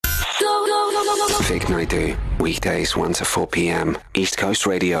Vic Naidu. Weekdays 1 to 4 p.m. East Coast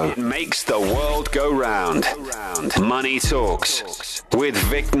Radio. It makes the world go round. Money Talks with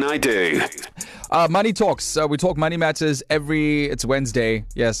Vic Naidu. Money Talks. We talk money matters it's Wednesday.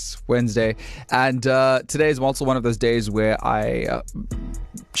 Yes, Wednesday. And today is also one of those days where I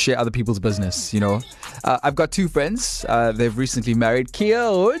share other people's business, you know. I've got two friends. They've recently married.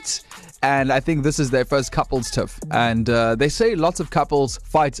 Cute. And I think this is their first couples tiff. And they say lots of couples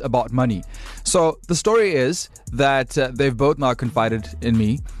fight about money. So the story is that they've both now confided in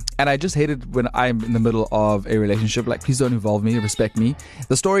me. And I just hate it when I'm in the middle of a relationship. Like, please don't involve me, respect me.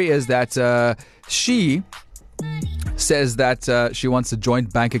 The story is that she says that she wants a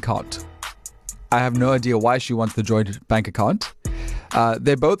joint bank account. I have no idea why she wants the joint bank account.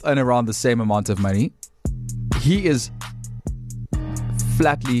 They both earn around the same amount of money. He is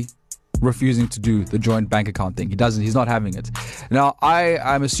flatly refusing to do the joint bank account thing. He's not having it. Now,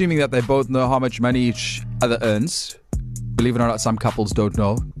 I'm assuming that they both know how much money each other earns. Believe it or not, some couples don't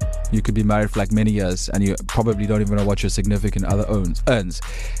know. You could be married for like many years and you probably don't even know what your significant other earns.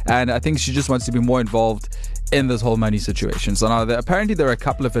 And I think she just wants to be more involved in this whole money situation. So now, apparently there are a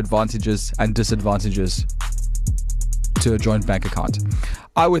couple of advantages and disadvantages to a joint bank account.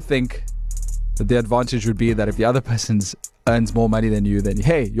 I would think that the advantage would be that if the other person earns more money than you, then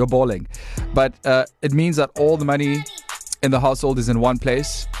hey, you're balling. But it means that all the money in the household is in one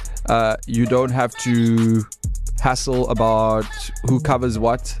place. You don't have to hassle about who covers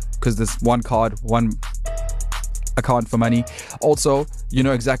what, because there's one card, one account for money. Also, you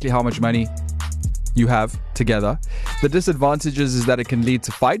know exactly how much money you have together. The disadvantages is that it can lead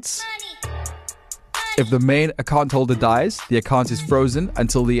to fights. If the main account holder dies, the account is frozen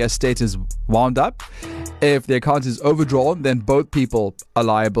until the estate is wound up. If the account is overdrawn, then both people are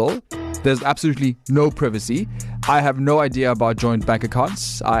liable. There's absolutely no privacy. I have no idea about joint bank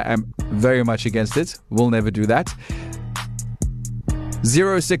accounts. I am very much against it. We'll never do that.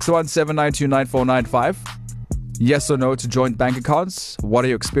 0617929495. Yes or no to joint bank accounts? What are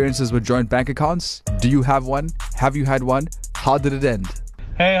your experiences with joint bank accounts? Do you have one? Have you had one? How did it end?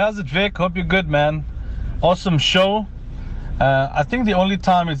 Hey, how's it, Vic? Hope you're good, man. Awesome show. I think the only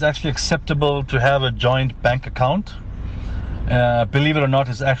time it's actually acceptable to have a joint bank account, believe it or not,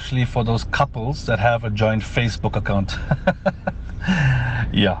 is actually for those couples that have a joint Facebook account.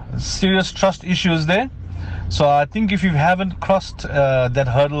 Yeah, serious trust issues there. So I think if you haven't crossed that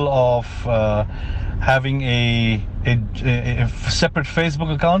hurdle of having a separate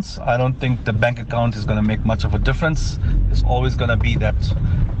Facebook accounts, I don't think the bank account is going to make much of a difference. It's always going to be that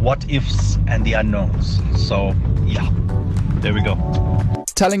what ifs and the unknowns. So yeah, there we go.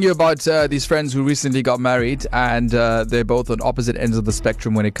 Telling you about these friends who recently got married, and they're both on opposite ends of the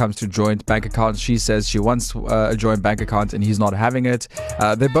spectrum when it comes to joint bank accounts. She says she wants a joint bank account and he's not having it.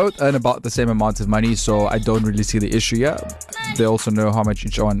 They both earn about the same amount of money, so I don't really see the issue here. They also know how much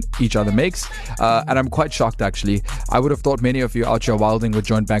each other makes, and I'm quite shocked actually. I would have thought many of you out here wilding with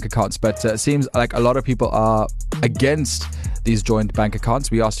joint bank accounts, but it seems like a lot of people are against these joint bank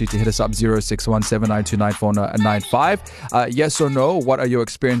accounts. We asked you to hit us up 0617929495. Yes or no, what are your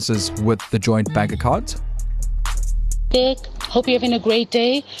experiences with the joint bank account? Vic, hope you're having a great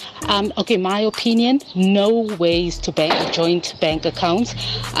day. Okay, my opinion, no ways to bank joint bank accounts.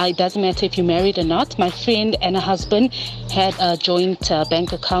 It doesn't matter if you're married or not. My friend and her husband had a joint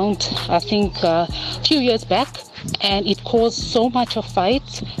bank account, I think a few years back, and it caused so much of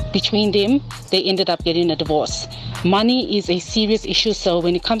fight between them, they ended up getting a divorce. Money is a serious issue, so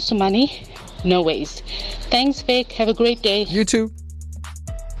when it comes to money, no ways. Thanks, Vic. Have a great day. You too.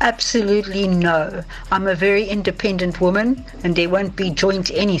 Absolutely no. I'm a very independent woman and there won't be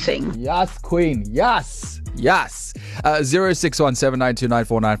joint anything. Yes, Queen. Yes.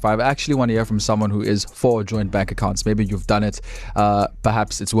 0617929495. I actually want to hear from someone who is for joint bank accounts. Maybe you've done it.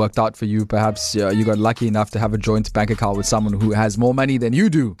 Perhaps it's worked out for you. Perhaps you got lucky enough to have a joint bank account with someone who has more money than you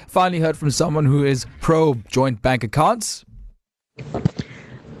do. Finally heard from someone who is pro joint bank accounts.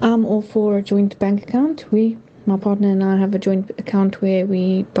 I'm all for a joint bank account. My partner and I have a joint account where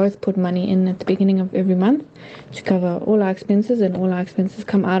we both put money in at the beginning of every month to cover all our expenses, and all our expenses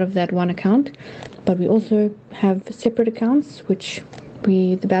come out of that one account. But we also have separate accounts, which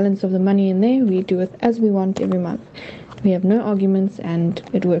the balance of the money in there, we do it as we want every month. We have no arguments and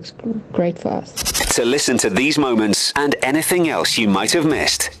it works great for us. To listen to these moments and anything else you might have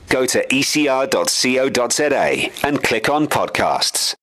missed, go to ecr.co.za and click on podcasts.